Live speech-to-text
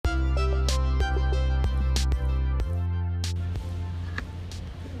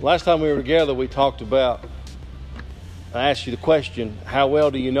Last time we were together, we talked about, I asked you the question, how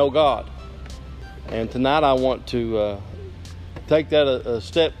well do you know God? And tonight I want to take that a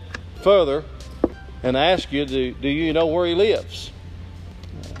step further and ask you, do you know where He lives?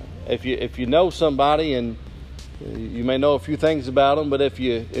 If you know somebody, and you may know a few things about them, but if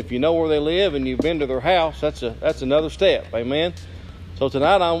you know where they live and you've been to their house, that's another step. Amen. So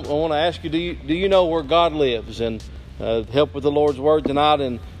tonight I want to ask you, do you know where God lives? And help with the Lord's Word tonight,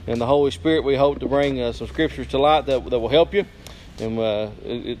 and the Holy Spirit, we hope to bring some scriptures to light that will help you, and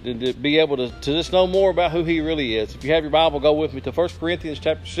be able to just know more about who He really is. If you have your Bible, go with me to 1 Corinthians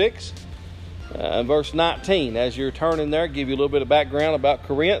chapter 6, verse 19. As you're turning there, give you a little bit of background about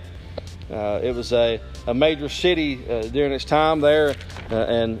Corinth. It was a major city during its time there,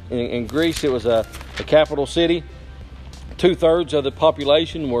 and in Greece it was a capital city. 2/3 of the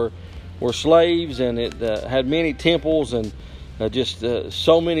population were slaves, and it had many temples and just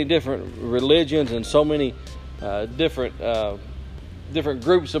so many different religions and so many different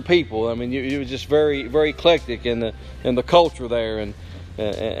groups of people. I mean, it was just very, very eclectic in the culture there.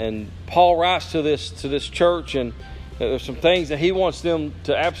 And Paul writes to this church, and there's some things that he wants them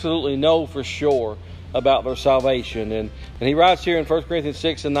to absolutely know for sure about their salvation. And he writes here in 1 Corinthians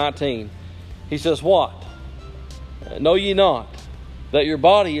 6 and 19. He says, "What? Know ye not that your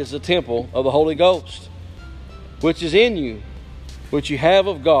body is the temple of the Holy Ghost, which is in you, which you have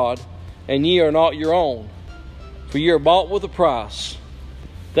of God, and ye are not your own? For ye are bought with a price.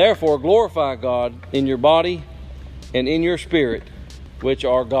 Therefore glorify God in your body and in your spirit, which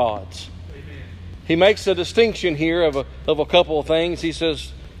are God's." Amen. He makes a distinction here of a couple of things. He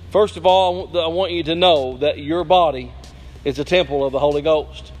says, first of all, I want you to know that your body is a temple of the Holy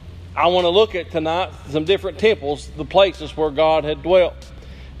Ghost. I want to look at tonight some different temples, the places where God had dwelt.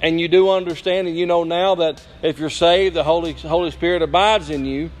 And you do understand, and you know now, that if you're saved, the Holy Spirit abides in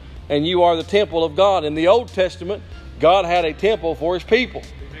you, and you are the temple of God. In the Old Testament, God had a temple for His people.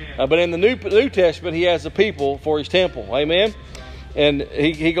 But in the New Testament, He has a people for His temple. Amen? And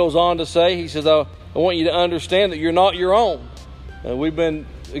he goes on to say, he says, I want you to understand that you're not your own. We've been,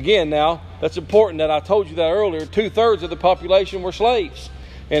 again now, that's important that I told you that earlier, 2/3 of the population were slaves.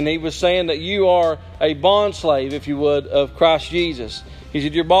 And he was saying that you are a bond slave, if you would, of Christ Jesus. He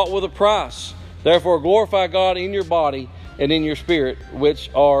said, you're bought with a price. Therefore glorify God in your body and in your spirit, which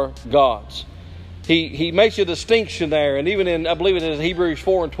are God's. He makes a distinction there. And even in, I believe it is Hebrews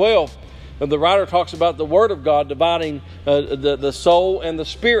 4 and 12, the writer talks about the Word of God dividing the soul and the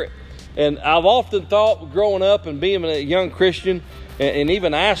spirit. And I've often thought, growing up and being a young Christian, and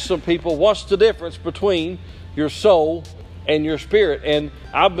even asked some people, what's the difference between your soul and your spirit? And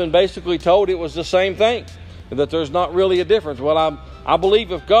I've been basically told it was the same thing, that there's not really a difference. Well, I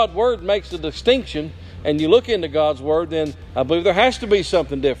believe if God's Word makes a distinction, and you look into God's Word, then I believe there has to be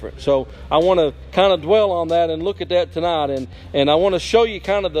something different. So I want to kind of dwell on that and look at that tonight. And I want to show you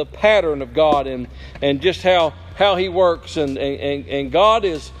kind of the pattern of God and just how He works. And God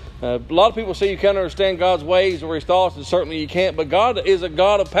is, a lot of people say you can't understand God's ways or His thoughts, and certainly you can't. But God is a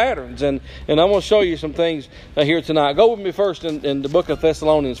God of patterns. And I'm going to show you some things here tonight. Go with me first in the book of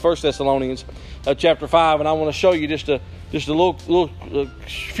Thessalonians, 1 Thessalonians chapter 5. And I want to show you just a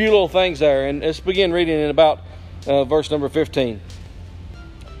few little things there. And let's begin reading in about verse number 15.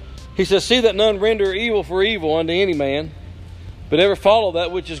 He says, "See that none render evil for evil unto any man, but ever follow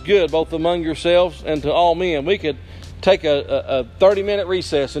that which is good, both among yourselves and to all men." We could take a 30-minute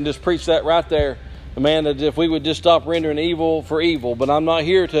recess and just preach that right there. Man, that if we would just stop rendering evil for evil. But I'm not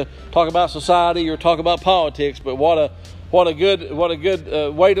here to talk about society or talk about politics, but what a good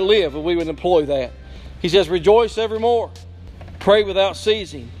way to live if we would employ that. He says, "Rejoice evermore, pray without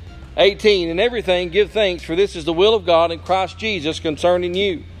ceasing." 18, "In everything give thanks, for this is the will of God in Christ Jesus concerning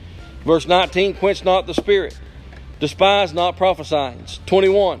you." Verse 19, "Quench not the spirit, despise not prophesying."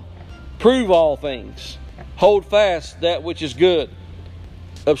 21, "Prove all things, hold fast that which is good,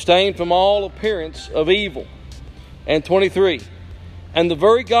 abstain from all appearance of evil." And 23, "And the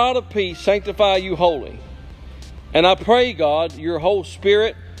very God of peace sanctify you wholly. And I pray, God, your whole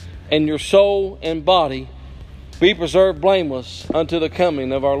spirit and your soul and body be preserved blameless unto the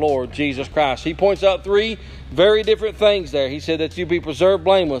coming of our Lord Jesus Christ." He points out three very different things there. He said that you be preserved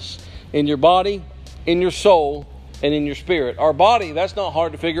blameless in your body, in your soul, and in your spirit. Our body, that's not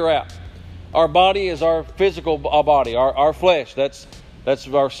hard to figure out. Our body is our physical body, our flesh. That's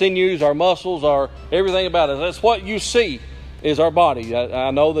our sinews, our muscles, our everything about us. That's what you see is our body.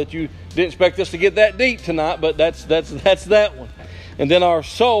 I know that you didn't expect us to get that deep tonight, but that's that one. And then our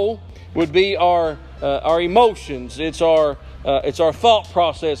soul would be our emotions. It's our thought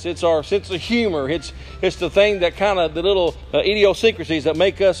process. It's our sense of humor. It's the thing that kind of the little idiosyncrasies that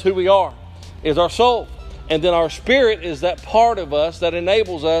make us who we are. Is our soul, and then our spirit is that part of us that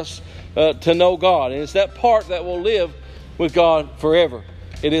enables us to know God, and it's that part that will live with God forever.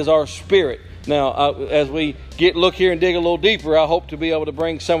 It is our spirit. Now, as we look here and dig a little deeper, I hope to be able to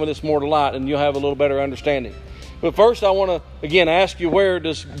bring some of this more to light, and you'll have a little better understanding. But first, I want to again ask you, where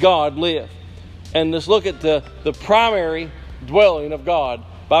does God live? And let's look at the primary dwelling of God.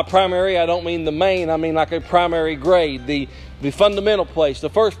 By primary, I don't mean the main. I mean like a primary grade, the fundamental place, the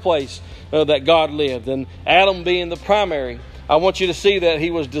first place that God lived. And Adam being the primary, I want you to see that he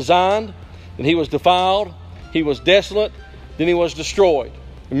was designed, and he was defiled, he was desolate, then he was destroyed.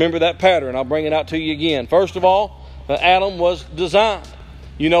 Remember that pattern. I'll bring it out to you again. First of all, Adam was designed.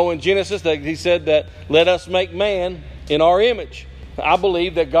 You know, in Genesis, that he said that, let us make man in our image. I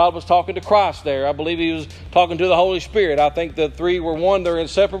believe that God was talking to Christ there. I believe he was talking to the Holy Spirit. I think the three were one. They're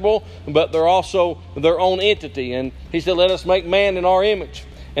inseparable, but they're also their own entity. And he said, let us make man in our image.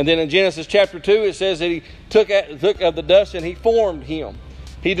 And then in Genesis chapter 2, it says that he took of the dust and he formed him.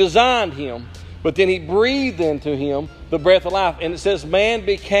 He designed him, but then he breathed into him the breath of life. And it says man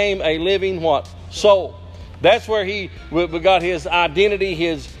became a living what? Soul. That's where he got his identity,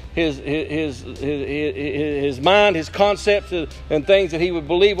 his mind, his concepts and things that he would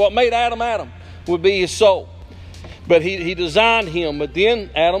believe. What made Adam Adam would be his soul. But he designed him. But then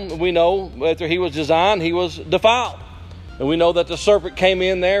Adam, we know, after he was designed, he was defiled. And we know that the serpent came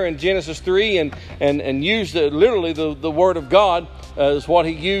in there in Genesis 3 and used literally the word of God is what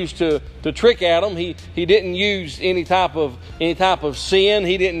he used to trick Adam. He didn't use any type of sin.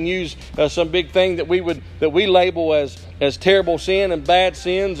 He didn't use some big thing that we label as terrible sin and bad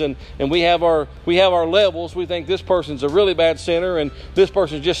sins. And we have our levels. We think this person's a really bad sinner and this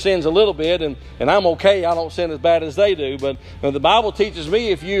person just sins a little bit and I'm okay. I don't sin as bad as they do. But the Bible teaches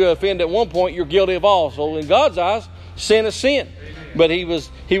me if you offend at one point, you're guilty of all. So in God's eyes, sin is sin. But he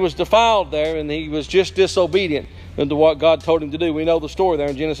was defiled there, and he was just disobedient into what God told him to do. We know the story there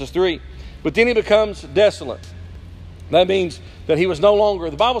in Genesis 3. But then he becomes desolate. That means that he was no longer...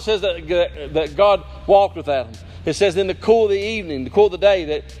 The Bible says that God walked with Adam. It says in the cool of the evening, the cool of the day,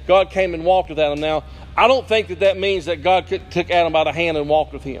 that God came and walked with Adam. Now, I don't think that means that God took Adam by the hand and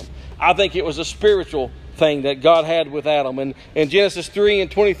walked with him. I think it was a spiritual thing that God had with Adam. And in Genesis 3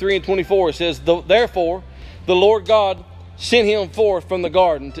 and 23 and 24, it says, therefore, the Lord God sent him forth from the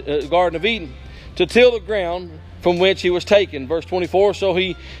Garden of Eden to till the ground from which he was taken. Verse 24, so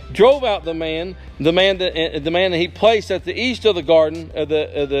he drove out the man that he placed at the east of the garden of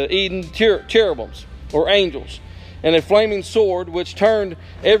the Eden cherubims, or angels, and a flaming sword which turned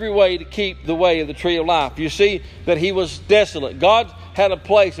every way to keep the way of the tree of life. You see that he was desolate. God had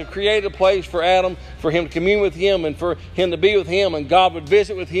created a place for Adam, for him to commune with him and for him to be with him, and God would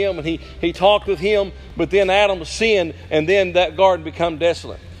visit with him and he talked with him. But then Adam sinned, and then that garden became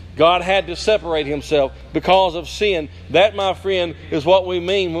desolate. God had to separate himself because of sin. That, my friend, is what we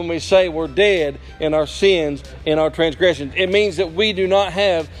mean when we say we're dead in our sins, in our transgressions. It means that we do not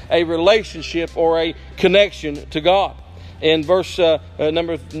have a relationship or a connection to God. In verse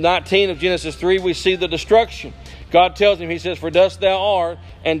number 19 of Genesis 3, we see the destruction. God tells him, he says, for dust thou art,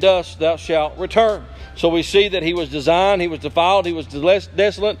 and dust thou shalt return. So we see that he was designed, he was defiled, he was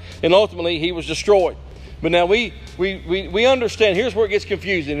desolate, and ultimately he was destroyed. But now we understand, here's where it gets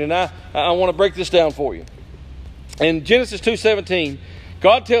confusing, and I want to break this down for you. In Genesis 2:17,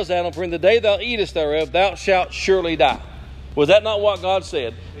 God tells Adam, for in the day thou eatest thereof, thou shalt surely die. Was that not what God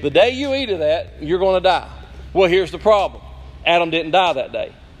said? The day you eat of that, you're going to die. Well, here's the problem. Adam didn't die that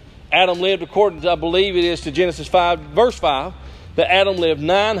day. Adam lived according to, I believe it is to Genesis 5, verse 5, that Adam lived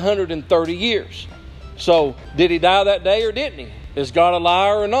 930 years. So, did he die that day or didn't he? Is God a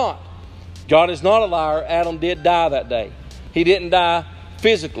liar or not? God is not a liar. Adam did die that day. He didn't die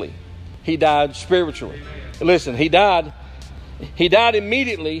physically. He died spiritually. Listen, he died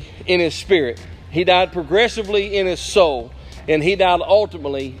immediately in his spirit. He died progressively in his soul. And he died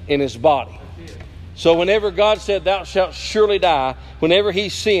ultimately in his body. So whenever God said, thou shalt surely die, whenever he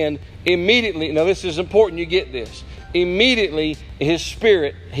sinned, immediately, now this is important you get this, immediately his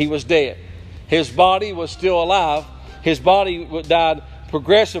spirit, he was dead. His body was still alive. His body died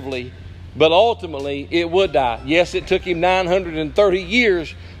progressively, but ultimately it would die. Yes, it took him 930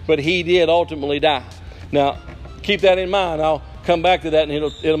 years, but he did ultimately die. Now, keep that in mind. I'll come back to that, and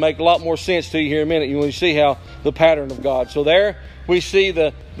it'll make a lot more sense to you here in a minute when you see how the pattern of God. So there we see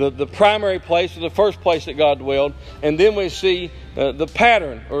the primary place, or the first place that God dwelled, and then we see the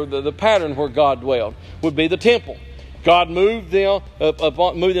pattern, or the pattern where God dwelled would be the temple. God moved them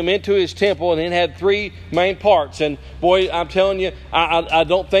into His temple, and it had three main parts. And boy, I'm telling you, I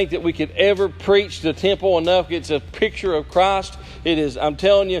don't think that we could ever preach the temple enough. It's a picture of Christ. It is. I'm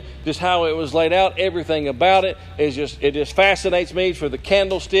telling you, just how it was laid out. Everything about it just fascinates me. For the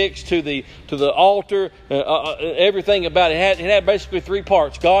candlesticks to the altar, everything about it. It had basically three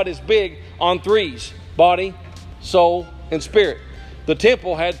parts. God is big on threes: body, soul, and spirit. The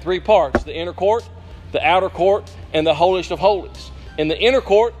temple had three parts: the inner court, the outer court, and the holiest of holies. In the inner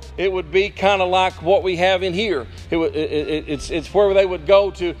court, it would be kind of like what we have in here. It's where they would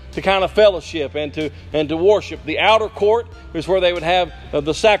go to kind of fellowship and to worship. The outer court is where they would have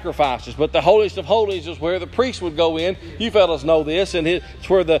the sacrifices. But the holiest of holies is where the priest would go in. You fellas know this. And it's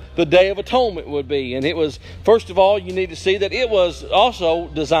where the Day of Atonement would be. And it was, first of all, you need to see that it was also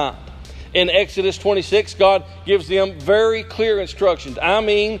designed. In Exodus 26, God gives them very clear instructions. I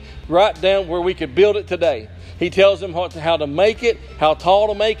mean, right down where we could build it today. He tells them how to make it, how tall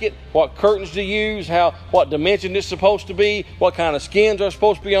to make it, what curtains to use, what dimension it's supposed to be, what kind of skins are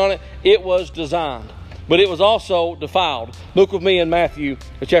supposed to be on it. It was designed. But it was also defiled. Look with me in Matthew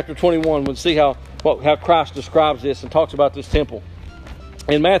chapter 21 and see how Christ describes this and talks about this temple.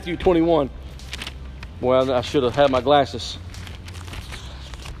 In Matthew 21, well, I should have had my glasses.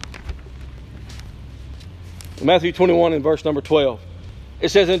 Matthew 21 and verse number 12. It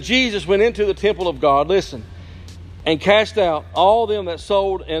says, "And Jesus went into the temple of God," listen, "and cast out all them that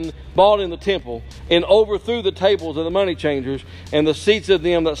sold and bought in the temple, and overthrew the tables of the money changers and the seats of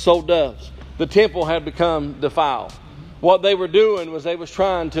them that sold doves." The temple had become defiled. What they were doing was they was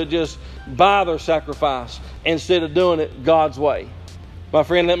trying to just buy their sacrifice instead of doing it God's way. My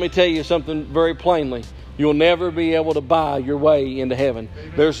friend, let me tell you something very plainly. You'll never be able to buy your way into heaven.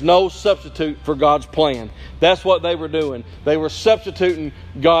 There's no substitute for God's plan. That's what they were doing. They were substituting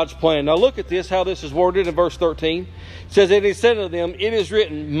God's plan. Now look at this, how this is worded in verse 13. It says, "And He said unto them, It is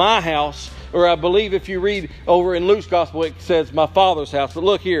written, my house," or I believe if you read over in Luke's gospel, it says my Father's house. But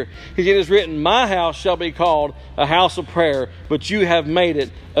look here. It is written, "My house shall be called a house of prayer, but you have made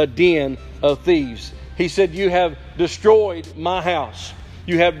it a den of thieves." He said, "You have destroyed my house.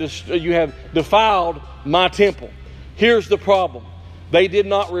 You have defiled my temple." Here's the problem. They did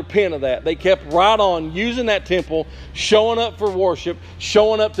not repent of that. They kept right on using that temple, showing up for worship,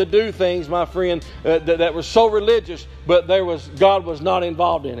 showing up to do things, my friend, that were so religious, but God was not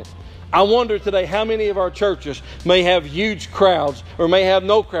involved in it. I wonder today how many of our churches may have huge crowds or may have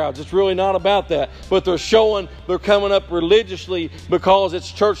no crowds. It's really not about that. But they're coming up religiously because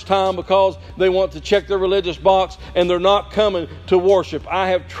it's church time, because they want to check their religious box, and they're not coming to worship. I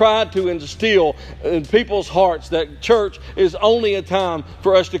have tried to instill in people's hearts that church is only a time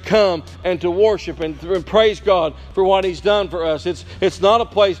for us to come and to worship and praise God for what He's done for us. It's not a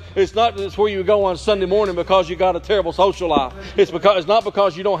place, it's where you go on Sunday morning because you got a terrible social life. It's not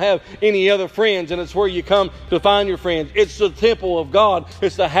because you don't have any other friends, and it's where you come to find your friends. It's the temple of God.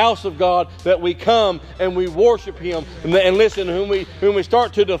 It's the house of God that we come and we worship Him. And listen, when we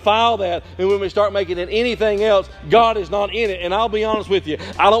start to defile that, and when we start making it anything else, God is not in it. And I'll be honest with you,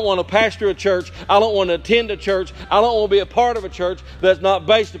 I don't want to pastor a church. I don't want to attend a church. I don't want to be a part of a church that's not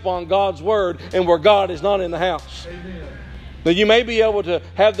based upon God's Word and where God is not in the house. Amen. Now, you may be able to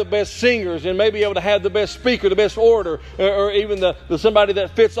have the best singers and may be able to have the best speaker, the best orator, or even the somebody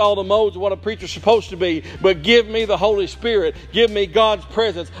that fits all the modes of what a preacher's supposed to be. But give me the Holy Spirit. Give me God's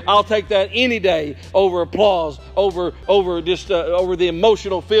presence. I'll take that any day over applause, over the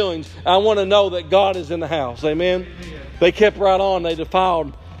emotional feelings. I want to know that God is in the house. Amen? They kept right on. They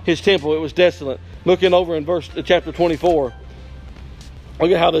defiled His temple. It was desolate. Looking over in chapter 24. Look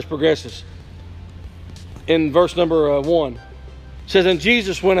at how this progresses. In verse number 1. It says, "And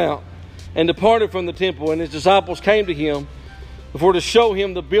Jesus went out and departed from the temple, and His disciples came to Him for to show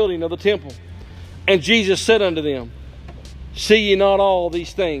Him the building of the temple. And Jesus said unto them, See ye not all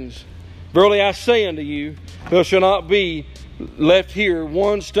these things? Verily I say unto you, there shall not be left here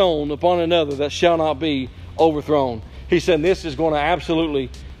one stone upon another that shall not be overthrown." He said this is going to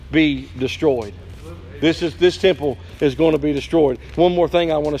absolutely be destroyed. This temple is going to be destroyed. One more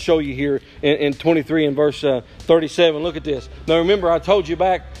thing I want to show you here in 23 and verse 37. Look at this. Now remember, I told you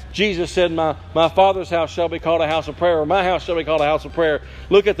back, Jesus said, my Father's house shall be called a house of prayer, or my house shall be called a house of prayer.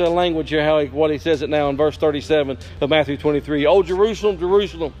 Look at the language here, what He says it now in verse 37 of Matthew 23. "O Jerusalem,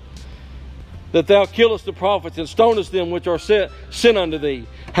 Jerusalem, that thou killest the prophets and stonest them which are sent unto thee.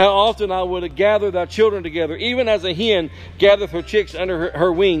 How often I would have gathered thy children together, even as a hen gathereth her chicks under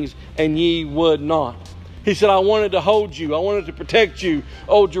her wings, and ye would not." He said, I wanted to hold you. I wanted to protect you.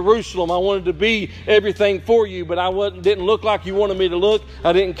 Oh, Jerusalem, I wanted to be everything for you, but didn't look like you wanted me to look.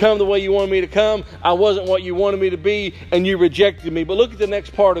 I didn't come the way you wanted me to come. I wasn't what you wanted me to be, and you rejected me. But look at the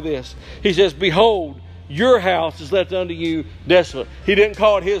next part of this. He says, behold, your house is left unto you desolate. He didn't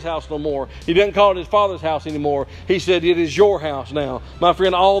call it his house no more. He didn't call it his father's house anymore. He said, it is your house now. My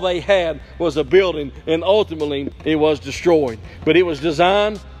friend, all they had was a building, and ultimately it was destroyed. But it was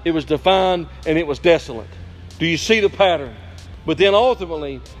designed, it was defined, and it was desolate. Do you see the pattern? But then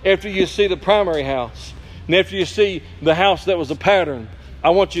ultimately, after you see the primary house, and after you see the house that was the pattern, I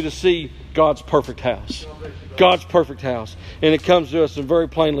want you to see God's perfect house. God's perfect house. And it comes to us very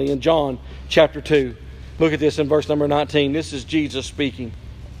plainly in John chapter 2. Look at this in verse number 19. This is Jesus speaking.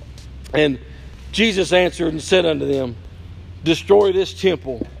 And Jesus answered and said unto them, destroy this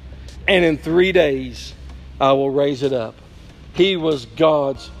temple, and in 3 days I will raise it up. He was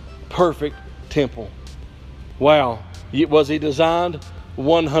God's perfect temple. Wow. Was he designed?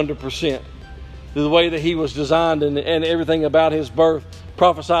 100%. The way that he was designed and everything about his birth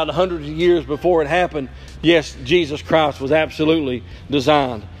prophesied hundreds of years before it happened. Yes, Jesus Christ was absolutely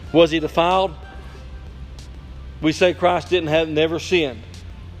designed. Was he defiled? We say Christ never sinned.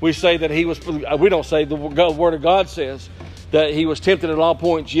 We say that we don't say, the Word of God says that he was tempted at all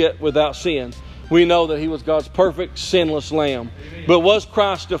points yet without sin. We know that he was God's perfect, sinless lamb. But was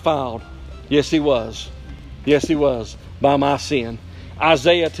Christ defiled? Yes, he was. Yes, he was, by my sin.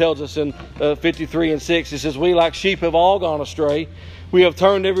 Isaiah tells us in 53:6, it says, we like sheep have all gone astray. We have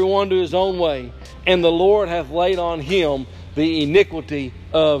turned every one to his own way. And the Lord hath laid on him the iniquity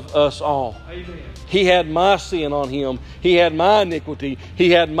of us all. Amen. He had my sin on him. He had my iniquity.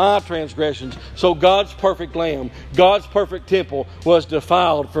 He had my transgressions. So God's perfect lamb, God's perfect temple was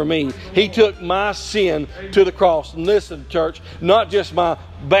defiled for me. He took my sin to the cross. And listen, church, not just my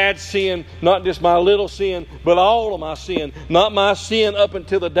bad sin, not just my little sin, but all of my sin. Not my sin up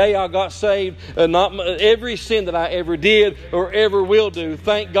until the day I got saved. Every sin that I ever did or ever will do,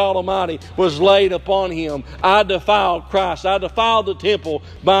 thank God Almighty, was laid upon him. I defiled Christ. I defiled the temple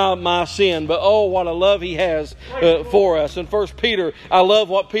by my sin. But oh, what a love he has for us. In 1 Peter, I love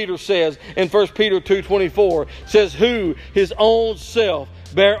what Peter says. In 1 Peter 2:24, says, who his own self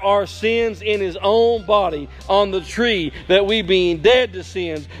bare our sins in his own body on the tree, that we being dead to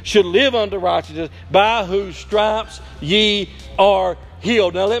sins should live unto righteousness, by whose stripes ye are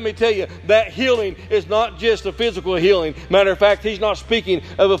healed. Now let me tell you, that healing is not just a physical healing. Matter of fact, he's not speaking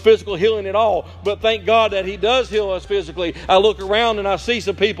of a physical healing at all. But thank God that he does heal us physically. I look around and I see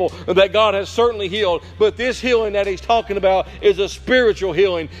some people that God has certainly healed. But this healing that he's talking about is a spiritual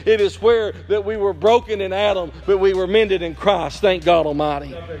healing. It is where that we were broken in Adam, but we were mended in Christ. Thank God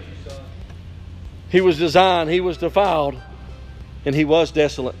Almighty. He was designed, he was defiled, and he was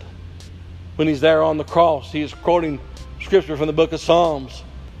desolate. When he's there on the cross, he is quoting Scripture from the book of Psalms.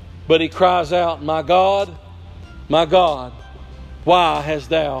 But he cries out, my God, why hast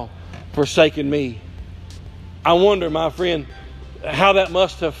thou forsaken me? I wonder, my friend, how that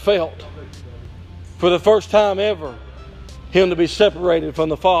must have felt. For the first time ever, him to be separated from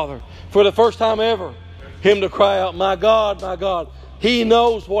the Father. For the first time ever, him to cry out, my God, my God. He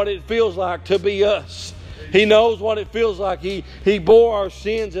knows what it feels like to be us. He knows what it feels like. He bore our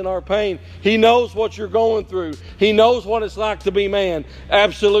sins and our pain. He knows what you're going through. He knows what it's like to be man.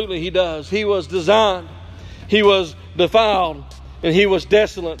 Absolutely he does. He was designed. He was defiled. And he was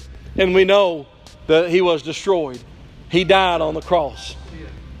desolate. And we know that he was destroyed. He died on the cross.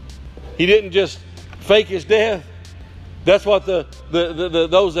 He didn't just fake his death. That's what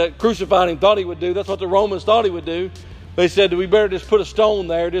those that crucified him thought he would do. That's what the Romans thought he would do. They said, we better just put a stone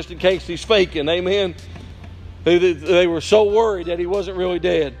there just in case he's faking. Amen. They were so worried that he wasn't really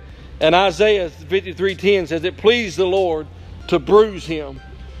dead. And Isaiah 53:10 says, it pleased the Lord to bruise him.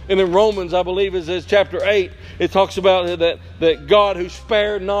 And in Romans, I believe it says chapter 8, it talks about that God who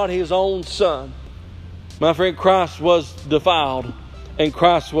spared not his own son. My friend, Christ was defiled. And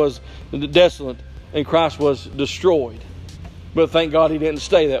Christ was desolate. And Christ was destroyed. But thank God he didn't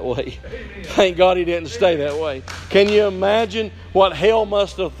stay that way. Thank God he didn't stay that way. Can you imagine what hell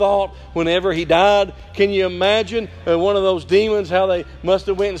must have thought whenever he died? Can you imagine one of those demons, how they must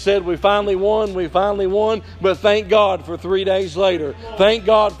have went and said, we finally won, we finally won. But thank God for 3 days later. Thank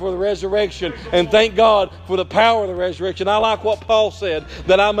God for the resurrection. And thank God for the power of the resurrection. I like what Paul said,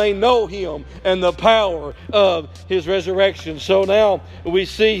 that I may know him and the power of his resurrection. So now we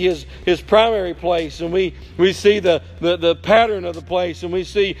see his primary place, and we see the pattern of the place, and we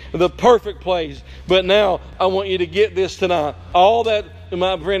see the perfect place. But now I want you to get this tonight. All that,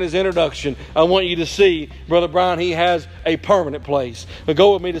 my friend, is introduction. I want you to see, Brother Brian, he has a permanent place. Now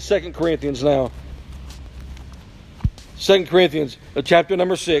go with me to 2 Corinthians now. 2 Corinthians chapter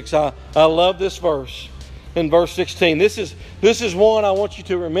number 6. I love this verse. In verse 16. This is one I want you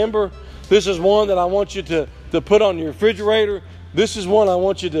to remember. This is one that I want you to put on your refrigerator. This is one I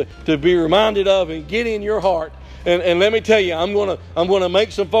want you to be reminded of and get in your heart. And let me tell you, I'm gonna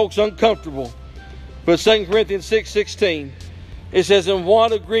make some folks uncomfortable. But 2 Corinthians 6:16, it says, "In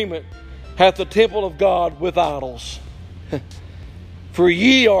what agreement hath the temple of God with idols? For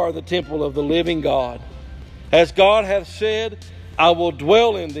ye are the temple of the living God. As God hath said, I will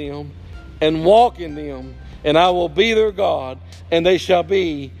dwell in them and walk in them, and I will be their God, and they shall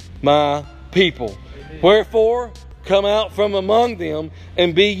be my people. Amen. Wherefore, come out from among them,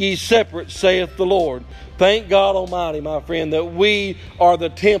 and be ye separate, saith the Lord." Thank God Almighty, my friend, that we are the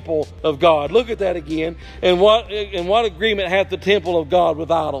temple of God. Look at that again. And what agreement hath the temple of God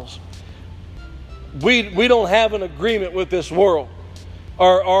with idols? We don't have an agreement with this world.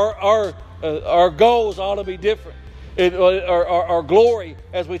 Our goals ought to be different. Our glory,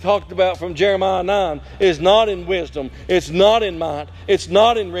 as we talked about from Jeremiah 9, is not in wisdom, it's not in might, it's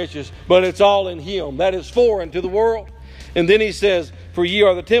not in riches, but it's all in Him. That is foreign to the world. And then He says, "For ye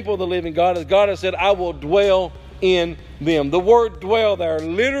are the temple of the living God, as God has said, I will dwell in them." The word dwell there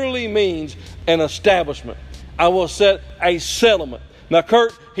literally means an establishment. I will set a settlement. Now,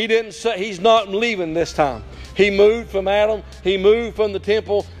 Kurt, he's not leaving this time. He moved from Adam, he moved from the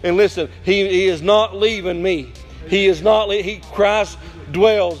temple, and listen, he is not leaving me. He is not. Christ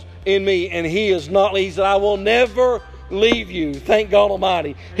dwells in me, and He is not. He said, "I will never leave you." Thank God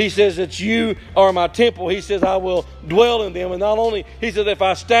Almighty. He says that you are my temple. He says, "I will dwell in them." And not only, He said, if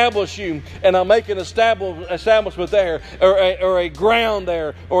I establish you and I make an establishment there, or a ground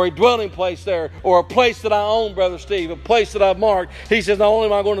there, or a dwelling place there, or a place that I own, Brother Steve, a place that I've marked, He says, not only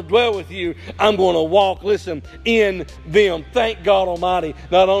am I going to dwell with you, I'm going to walk, listen, in them. Thank God Almighty.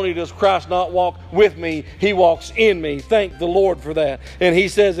 Not only does Christ not walk with me, He walks in me. Thank the Lord for that. And He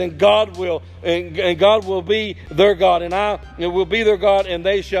says, and God will be their God, and I will be their God, and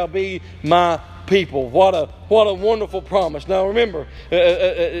they shall be my people. What a wonderful promise. Now remember,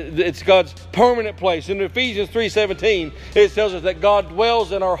 it's God's permanent place. In Ephesians 3:17, it tells us that God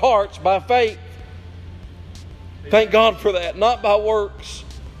dwells in our hearts by faith. Thank God for that. Not by works,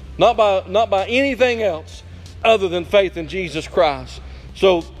 not by anything else other than faith in Jesus Christ.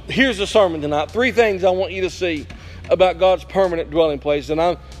 So here's the sermon tonight. 3 things I want you to see about God's permanent dwelling place, and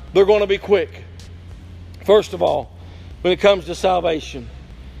they're going to be quick. First of all, when it comes to salvation,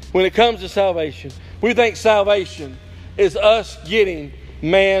 we think salvation is us getting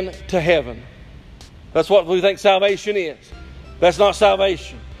man to heaven. That's what we think salvation is. That's not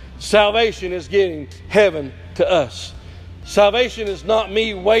salvation. Salvation is getting heaven to us. Salvation is not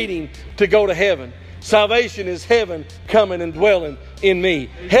me waiting to go to heaven. Salvation is heaven coming and dwelling in me.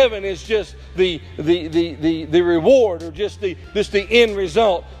 Heaven is just the reward, or just the end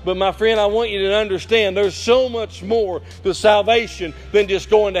result. But my friend, I want you to understand there's so much more to salvation than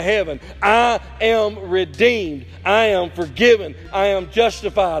just going to heaven. I am redeemed. I am forgiven. I am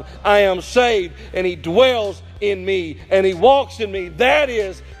justified. I am saved. And He dwells in me and He walks in me. That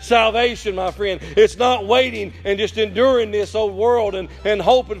is salvation, my friend. It's not waiting and just enduring this old world and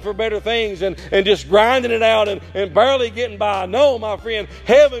hoping for better things and just grinding it out and barely getting by. No, my friend,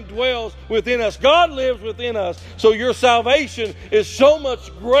 heaven dwells within us. God lives within us. So your salvation is so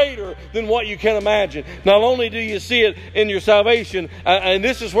much greater than what you can imagine. Not only do you see it in your salvation, and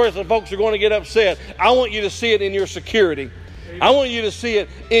this is where some folks are going to get upset, I want you to see it in your security. I want you to see it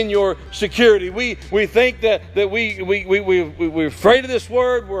in your security. We think that we're afraid of this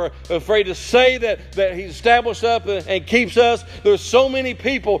word. We're afraid to say that He's established up and keeps us. There's so many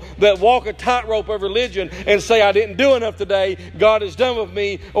people that walk a tightrope of religion and say, I didn't do enough today. God is done with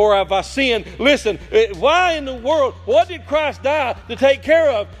me, or have I sinned? Listen, why in the world? What did Christ die to take care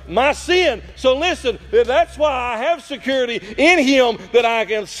of? My sin. So listen, that's why I have security in Him, that I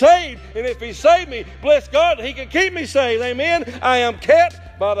am saved. And if He saved me, bless God, He can keep me saved. Amen. I am kept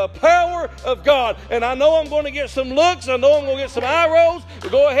by the power of God. And I know I'm going to get some looks. I know I'm going to get some eye rolls.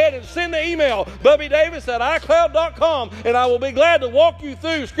 Go ahead and send the email, BubbyDavis@iCloud.com, and I will be glad to walk you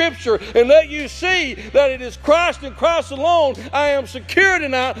through Scripture and let you see that it is Christ and Christ alone. I am secure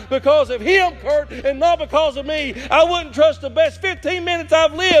tonight because of Him, Kurt, and not because of me. I wouldn't trust the best 15 minutes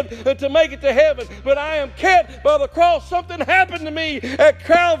I've lived to make it to heaven, but I am kept by the cross. Something happened to me at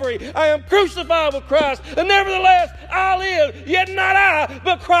Calvary. I am crucified with Christ, and nevertheless I live, yet not I,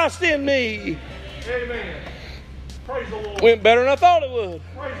 but Christ in me. Amen. Praise the Lord. Went better than I thought it would.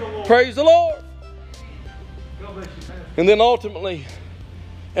 Praise the Lord. Praise the Lord. God bless you, Pastor. And then ultimately,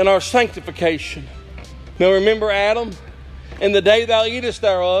 in our sanctification. Now remember Adam, in the day thou eatest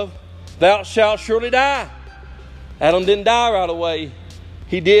thereof, thou shalt surely die. Adam didn't die right away.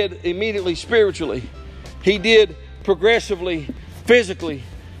 He did immediately spiritually. He did progressively physically.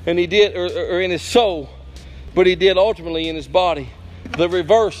 And he did or in his soul. But he did ultimately in his body. The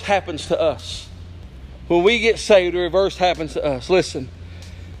reverse happens to us. When we get saved, the reverse happens to us. Listen,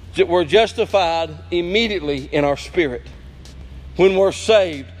 we're justified immediately in our spirit. When we're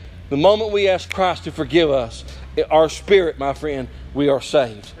saved, the moment we ask Christ to forgive us, our spirit, my friend, we are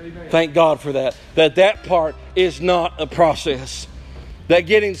saved. Amen. Thank God for that. That part is not a process. That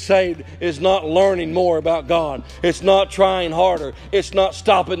getting saved is not learning more about God. It's not trying harder. It's not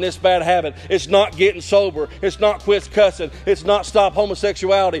stopping this bad habit. It's not getting sober. It's not quit cussing. It's not stop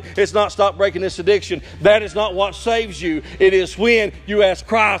homosexuality. It's not stop breaking this addiction. That is not what saves you. It is when you ask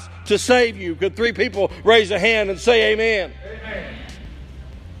Christ to save you. Could 3 people raise a hand and say amen? Amen.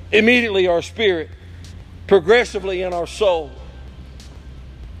 Immediately our spirit, progressively in our soul,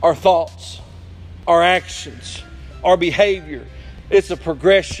 our thoughts, our actions, our behavior. It's a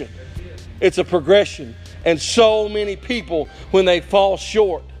progression. It's a progression. And so many people, when they fall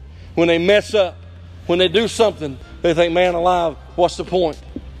short, when they mess up, when they do something, they think, man alive, what's the point?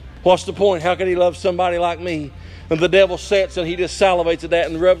 What's the point? How can he love somebody like me? And the devil sits and he just salivates at that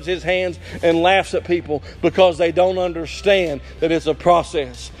and rubs his hands and laughs at people because they don't understand that it's a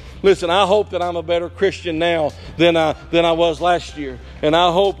process. Listen, I hope that I'm a better Christian now than I was last year. And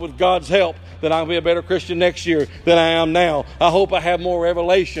I hope with God's help that I'll be a better Christian next year than I am now. I hope I have more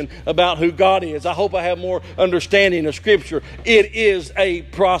revelation about who God is. I hope I have more understanding of Scripture. It is a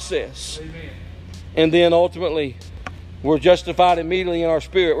process. Amen. And then ultimately, we're justified immediately in our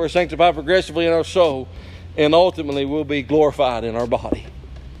spirit. We're sanctified progressively in our soul. And ultimately, we'll be glorified in our body.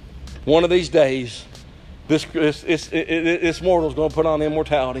 One of these days, this mortal is going to put on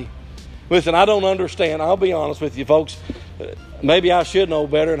immortality. Listen, I don't understand. I'll be honest with you, folks. Maybe I should know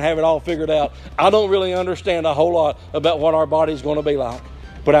better and have it all figured out. I don't really understand a whole lot about what our body's going to be like.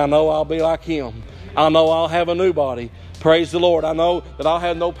 But I know I'll be like Him. I know I'll have a new body. Praise the Lord. I know that I'll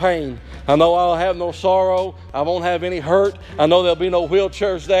have no pain. I know I'll have no sorrow. I won't have any hurt. I know there'll be no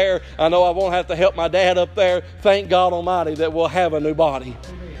wheelchairs there. I know I won't have to help my dad up there. Thank God Almighty that we'll have a new body.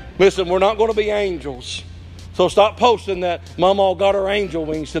 Listen, we're not going to be angels. So stop posting that Mama got her angel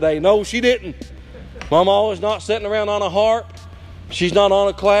wings today. No, she didn't. Mama is not sitting around on a harp. She's not on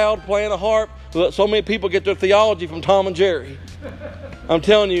a cloud playing a harp. So many people get their theology from Tom and Jerry. I'm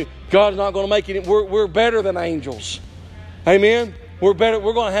telling you, God's not going to make it. We're better than angels. Amen? We're better.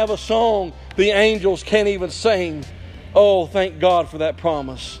 We're going to have a song the angels can't even sing. Oh, thank God for that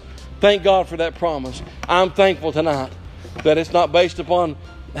promise. Thank God for that promise. I'm thankful tonight that it's not based upon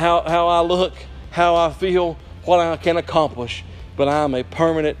how I look, how I feel, what I can accomplish, but I'm a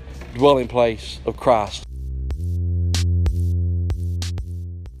permanent dwelling place of Christ.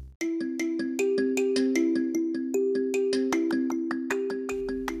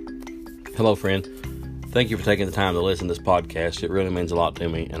 Hello, friend. Thank you for taking the time to listen to this podcast. It really means a lot to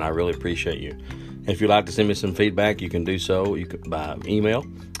me, and I really appreciate you. And if you'd like to send me some feedback, you can do so by email.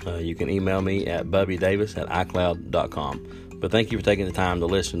 You can email me at bubbydavis@icloud.com. But thank you for taking the time to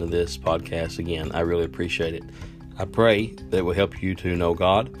listen to this podcast again. I really appreciate it. I pray that it will help you to know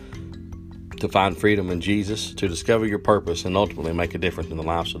God, to find freedom in Jesus, to discover your purpose, and ultimately make a difference in the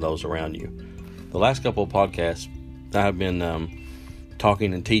lives of those around you. The last couple of podcasts, I have been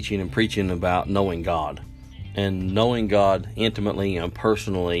talking and teaching and preaching about knowing God. And knowing God intimately and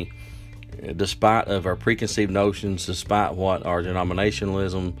personally, despite of our preconceived notions, despite what our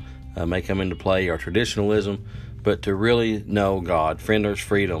denominationalism may come into play, our traditionalism, but to really know God, friend, there's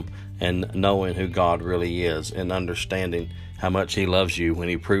freedom, and knowing who God really is and understanding how much He loves you when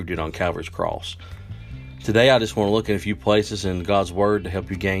He proved it on Calvary's cross. Today, I just want to look at a few places in God's Word to help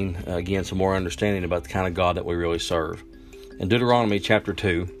you gain, again, some more understanding about the kind of God that we really serve. In Deuteronomy chapter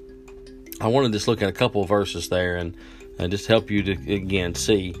 2, I want to just look at a couple of verses there and just help you to, again,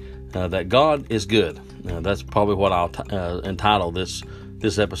 see that God is good. That's probably what I'll entitle this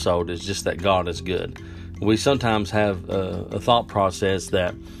episode, is just that God is good. We sometimes have a thought process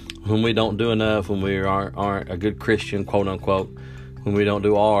that when we don't do enough, when we aren't a good Christian, quote unquote, when we don't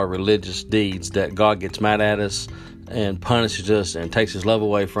do all our religious deeds, that God gets mad at us and punishes us and takes His love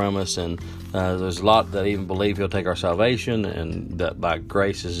away from us. And there's a lot that even believe He'll take our salvation, and that by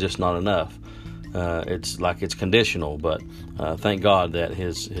grace is just not enough. It's like it's conditional, but thank God that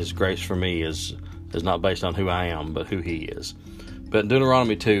His grace for me is not based on who I am, but who He is. But in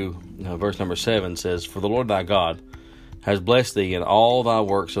Deuteronomy 2, verse number 7 says, "For the Lord thy God has blessed thee in all thy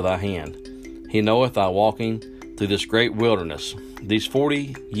works of thy hand. He knoweth thy walking through this great wilderness. These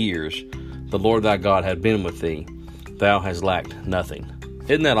 40 years the Lord thy God hath been with thee. Thou hast lacked nothing."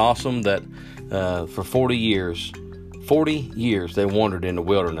 Isn't that awesome that for 40 years 40 years they wandered in the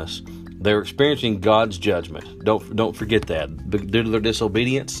wilderness. They were experiencing God's judgment. Don't forget that. Due to their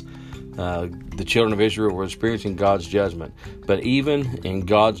disobedience, the children of Israel were experiencing God's judgment. But even in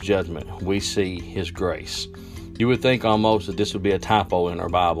God's judgment, we see His grace. You would think almost that this would be a typo in our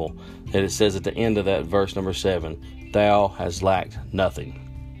Bible, that it says at the end of that verse number 7, "Thou hast lacked nothing."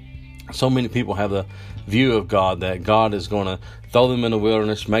 So many people have the view of God that God is going to throw them in the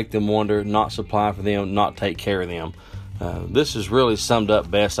wilderness, make them wander, not supply for them, not take care of them. This is really summed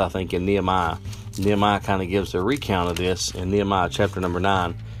up best, I think, in Nehemiah. Nehemiah kind of gives a recount of this in Nehemiah chapter number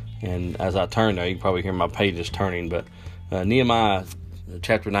 9. And as I turn there, you can probably hear my pages turning, but Nehemiah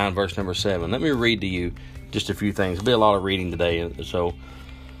chapter 9, verse number 7. Let me read to you just a few things. There'll be a lot of reading today. So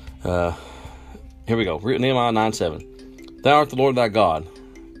here we go. Nehemiah 9:7. "Thou art the Lord thy God,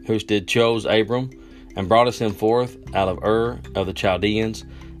 who did chose Abram, and brought us him forth out of Ur of the Chaldeans,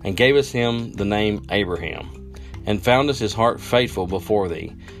 and gave us him the name Abraham, and found us his heart faithful before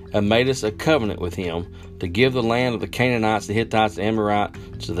thee, and made us a covenant with him, to give the land of the Canaanites, the Hittites, the Amorites,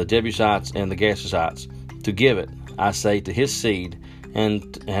 to the Jebusites, and the Gergesites, to give it, I say, to his seed, and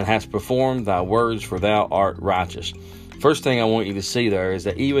hast performed thy words, for thou art righteous." First thing I want you to see there is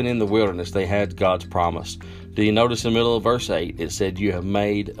that even in the wilderness, they had God's promise. Do you notice in the middle of verse 8, it said, "You have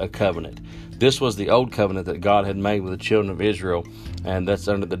made a covenant." This was the old covenant that God had made with the children of Israel, and that's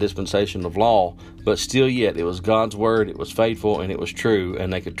under the dispensation of law. But still yet, it was God's word, it was faithful, and it was true,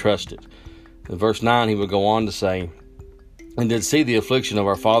 and they could trust it. In verse 9, he would go on to say, "And did see the affliction of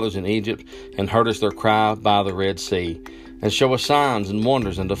our fathers in Egypt, and heard us their cry by the Red Sea, and show us signs and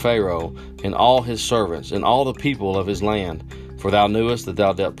wonders unto Pharaoh, and all his servants, and all the people of his land. For thou knewest that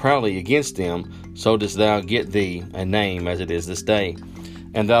thou dealt proudly against them, so didst thou get thee a name as it is this day.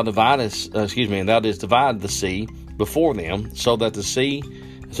 And thou and thou didst divide the sea before them, so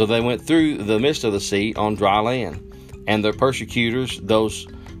they went through the midst of the sea on dry land. And their persecutors, those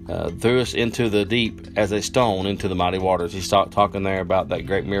threw us into the deep as a stone into the mighty waters." He's talking there about that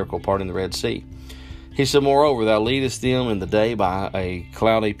great miracle part in the Red Sea. He said, "Moreover, thou leadest them in the day by a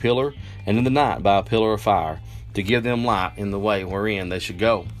cloudy pillar, and in the night by a pillar of fire, to give them light in the way wherein they should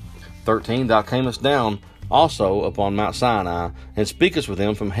go." 13, "Thou camest down also upon Mount Sinai, and speakest with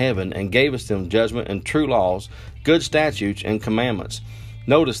them from heaven, and gavest them judgment and true laws, good statutes and commandments."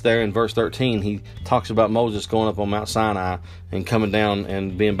 Notice there in verse 13, he talks about Moses going up on Mount Sinai and coming down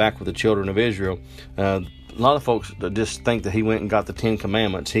and being back with the children of Israel. A lot of folks just think that he went and got the 10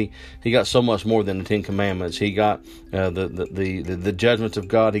 Commandments. He got so much more than the 10 Commandments. He got the judgments of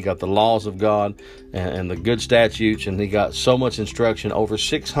God. He got the laws of God and the good statutes, and he got so much instruction, over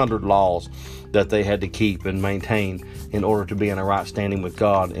 600 laws that they had to keep and maintain in order to be in a right standing with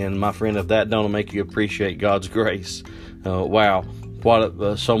God. And my friend, if that don't make you appreciate God's grace, wow,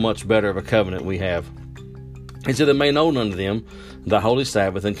 what so much better of a covenant we have. He said, "They made known unto them thy holy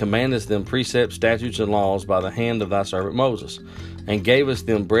Sabbath, and commandest them precepts, statutes, and laws by the hand of thy servant Moses, and gavest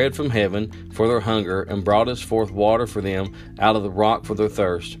them bread from heaven for their hunger, and broughtest forth water for them out of the rock for their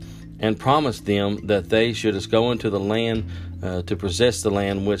thirst, and promised them that they should go into the land to possess the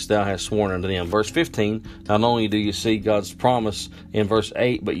land which thou hast sworn unto them." Verse 15, not only do you see God's promise in verse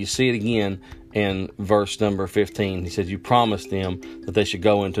 8, but you see it again in verse number 15. He said, "You promised them that they should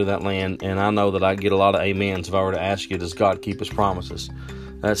go into that land." And I know that I get a lot of amens if I were to ask you, does God keep his promises?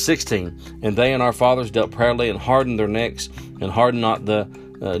 16, "And they and our fathers dealt proudly, and hardened their necks, and hardened not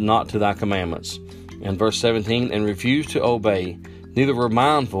to thy commandments." And verse 17, "And refused to obey, neither were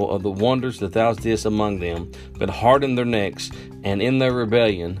mindful of the wonders that thou didst among them, but hardened their necks, and in their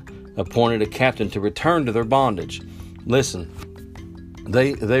rebellion appointed a captain to return to their bondage." Listen,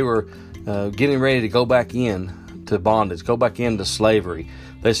 they were getting ready to go back in to bondage, go back into slavery.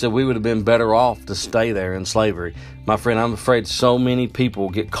 They said we would have been better off to stay there in slavery. My friend, I'm afraid so many people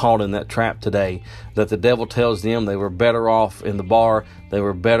get caught in that trap today that the devil tells them they were better off in the bar, they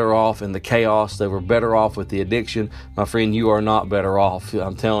were better off in the chaos, they were better off with the addiction. My friend, you are not better off.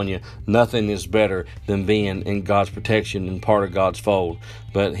 I'm telling you, nothing is better than being in God's protection and part of God's fold.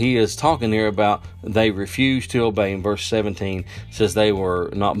 But he is talking here about they refused to obey. In verse 17, it says they were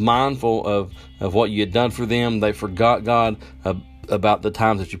not mindful of what you had done for them. They forgot God about the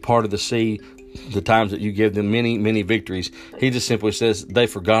times that you parted the sea, the times that you gave them many, many victories. He just simply says they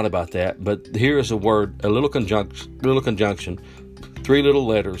forgot about that. But here is a word, a little conjunction, 3 little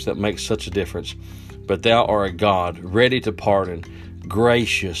letters that make such a difference. "But thou art a God ready to pardon,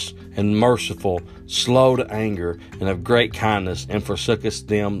 gracious and merciful, slow to anger, and of great kindness, and forsookest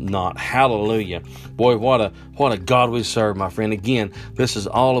them not. Hallelujah. Boy, what a God we serve, my friend. Again, this is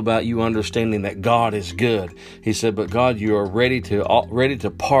all about you understanding that God is good. He said, but God, you are ready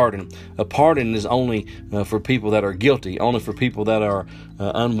to pardon. A pardon is only for people that are guilty, only for people that are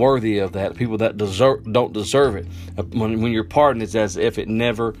unworthy of that, people that don't deserve it. When you're pardoned, it's as if it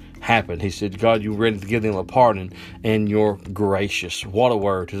never happened. He said, God, you're ready to give them a pardon, and you're gracious. What a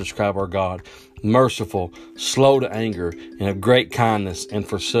word to describe our God. Merciful, slow to anger, and of great kindness, and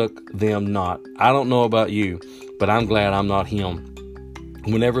forsook them not. I don't know about you, but I'm glad I'm not him.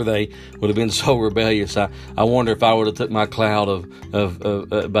 Whenever they would have been so rebellious, I wonder if I would have took my cloud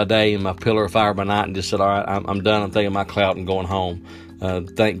of by day and my pillar of fire by night and just said, all right, I'm done. I'm taking my cloud and going home.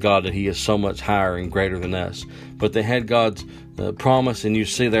 Thank God that he is so much higher and greater than us. But they had God's promise, and you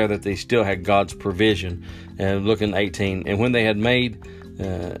see there that they still had God's provision. And look in 18, and when they had made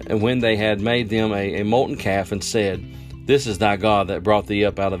them a molten calf, and said, this is thy God that brought thee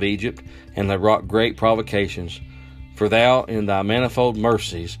up out of Egypt, and that wrought great provocations. For thou in thy manifold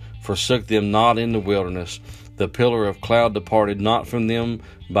mercies forsook them not in the wilderness. The pillar of cloud departed not from them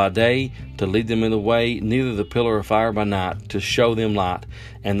by day to lead them in the way, neither the pillar of fire by night to show them light,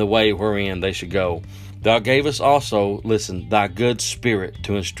 and the way wherein they should go. Thou gavest also, listen, thy good spirit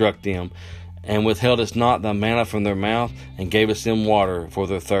to instruct them, and withheldest not thy manna from their mouth, and gavest them water for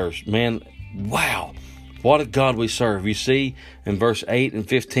their thirst. Man, wow, what a God we serve. You see in verse 8 and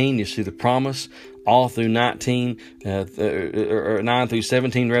 15, you see the promise. All through 9 through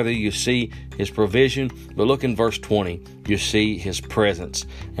 17, rather, you see his provision. But look in verse 20, you see his presence.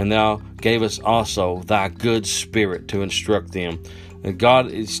 And thou gavest also thy good spirit to instruct them. And God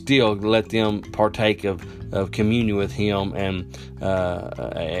is still let them partake of communion with him, and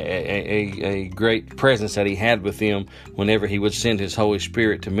a great presence that he had with them whenever he would send his Holy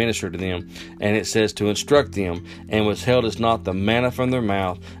Spirit to minister to them. And it says to instruct them, and withheld us not the manna from their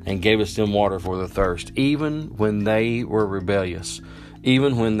mouth, and gave us them water for their thirst. Even when they were rebellious,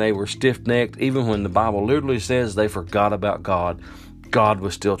 even when they were stiff-necked, even when the Bible literally says they forgot about God, God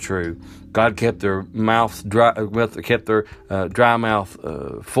was still true. God kept their mouths dry, kept their dry mouth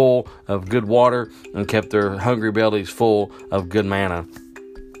full of good water, and kept their hungry bellies full of good manna.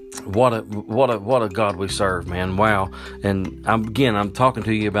 What a God we serve, man! Wow. And I'm talking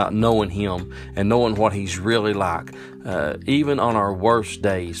to you about knowing him and knowing what he's really like. Even on our worst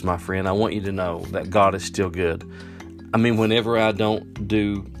days, my friend, I want you to know that God is still good. I mean, whenever I don't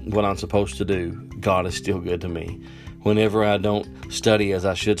do what I'm supposed to do, God is still good to me. Whenever I don't study as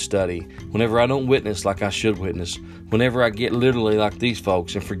I should study, whenever I don't witness like I should witness, whenever I get literally like these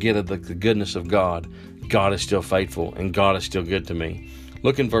folks and forget of the goodness of God, God is still faithful, and God is still good to me.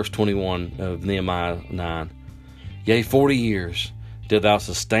 Look in verse 21 of Nehemiah 9. Yea, 40 years did thou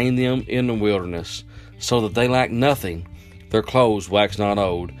sustain them in the wilderness, so that they lacked nothing. Their clothes waxed not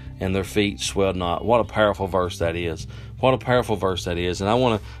old, and their feet swelled not. What a powerful verse that is. What a powerful verse that is. And I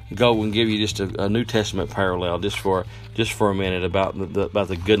want to go and give you just a New Testament parallel just for a minute about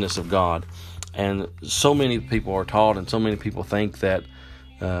the goodness of God. And so many people are taught, and so many people think that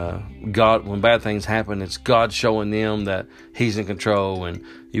God, when bad things happen, it's God showing them that he's in control. And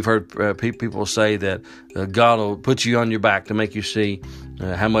you've heard people say that God will put you on your back to make you see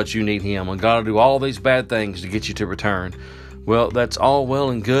how much you need him. And God will do all these bad things to get you to return. Well, that's all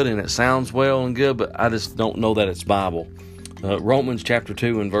well and good, and it sounds well and good, but I just don't know that it's Bible. Romans chapter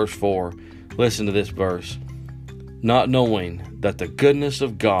 2 and verse 4. Listen to this verse. Not knowing that the goodness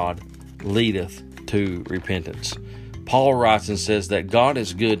of God leadeth to repentance. Paul writes and says that God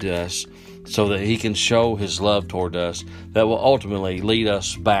is good to us so that he can show his love toward us that will ultimately lead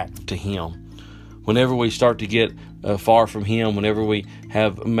us back to him. Whenever we start to get far from him, whenever we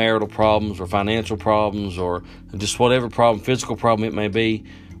have marital problems or financial problems or just whatever problem, physical problem it may be,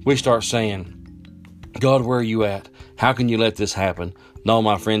 we start saying, God, where are you at? How can you let this happen? No,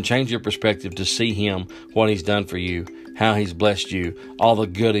 my friend, change your perspective to see him, what he's done for you, how he's blessed you, all the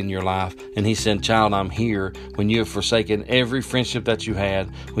good in your life. And he said, child, I'm here when you have forsaken every friendship that you had,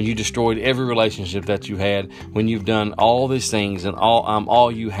 when you destroyed every relationship that you had, when you've done all these things and I'm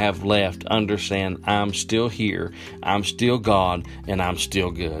all you have left. Understand, I'm still here, I'm still God, and I'm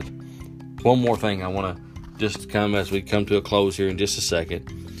still good. One more thing I want to just come as we come to a close here in just a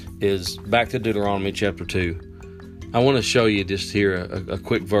second is back to Deuteronomy chapter 2. I want to show you just here a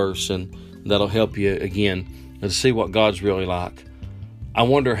quick verse, and that'll help you again to see what God's really like. I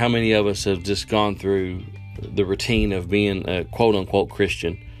wonder how many of us have just gone through the routine of being a quote-unquote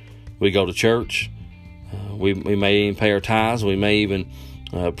Christian. We go to church, we may even pay our tithes, we may even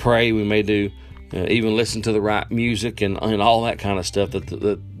pray, we may do even listen to the right music and all that kind of stuff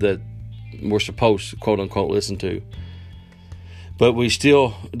that we're supposed to, quote unquote, listen to. But we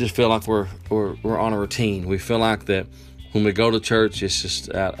still just feel like we're on a routine. We feel like that when we go to church, it's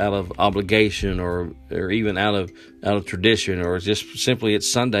just out of obligation or even out of tradition, or it's just simply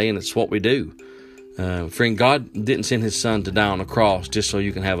it's Sunday and it's what we do. Friend, God didn't send His Son to die on the cross just so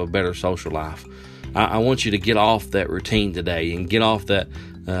you can have a better social life. I want you to get off that routine today and get off that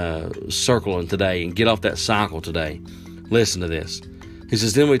circling today and get off that cycle today. Listen to this. He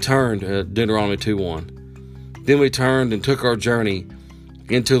says, then we turned, Deuteronomy 2:1. Then we turned and took our journey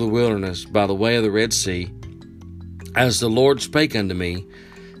into the wilderness by the way of the Red Sea, as the Lord spake unto me,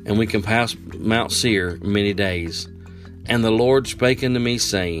 and we can pass Mount Seir many days. And the Lord spake unto me,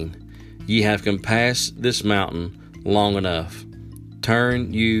 saying, Ye have compassed this mountain long enough.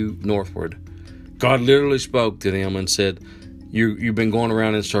 Turn you northward. God literally spoke to them and said, You've been going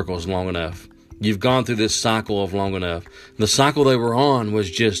around in circles long enough. You've gone through this cycle of long enough. The cycle they were on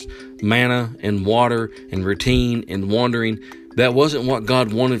was just manna and water and routine and wandering. That wasn't what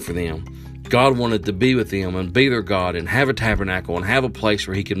God wanted for them. God wanted to be with them and be their God and have a tabernacle and have a place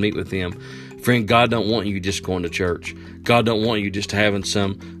where He could meet with them. Friend, God don't want you just going to church. God don't want you just having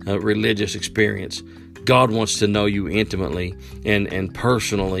some religious experience. God wants to know you intimately and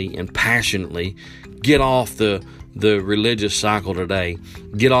personally and passionately. Get off the religious cycle today.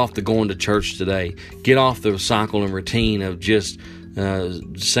 Get off the going to church today. Get off the cycle and routine of just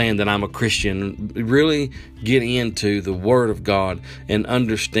saying that I'm a Christian. Really get into the Word of God and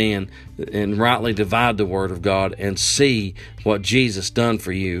understand and rightly divide the Word of God and see what Jesus done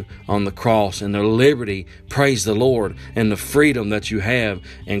for you on the cross and the liberty, praise the Lord, and the freedom that you have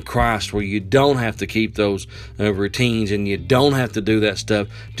in Christ, where you don't have to keep those routines and you don't have to do that stuff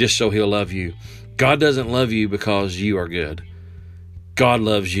just so He'll love you. God doesn't love you because you are good. God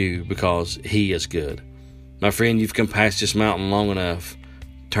loves you because He is good. My friend, you've come past this mountain long enough.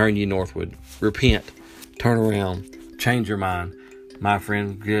 Turn ye northward. Repent. Turn around. Change your mind. My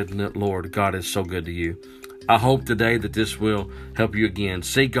friend, good Lord, God is so good to you. I hope today that this will help you again.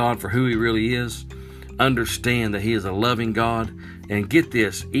 See God for who He really is. Understand that He is a loving God. And get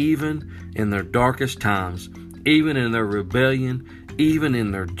this, even in their darkest times, even in their rebellion, even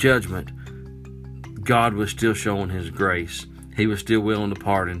in their judgment, God was still showing His grace. He was still willing to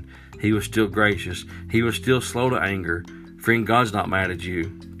pardon. He was still gracious. He was still slow to anger. Friend, God's not mad at you.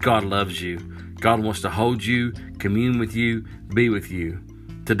 God loves you. God wants to hold you, commune with you, be with you.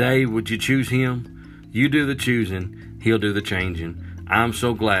 Today, would you choose Him? You do the choosing. He'll do the changing. I'm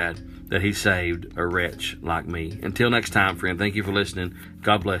so glad that He saved a wretch like me. Until next time, friend, thank you for listening.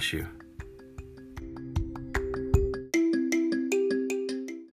 God bless you.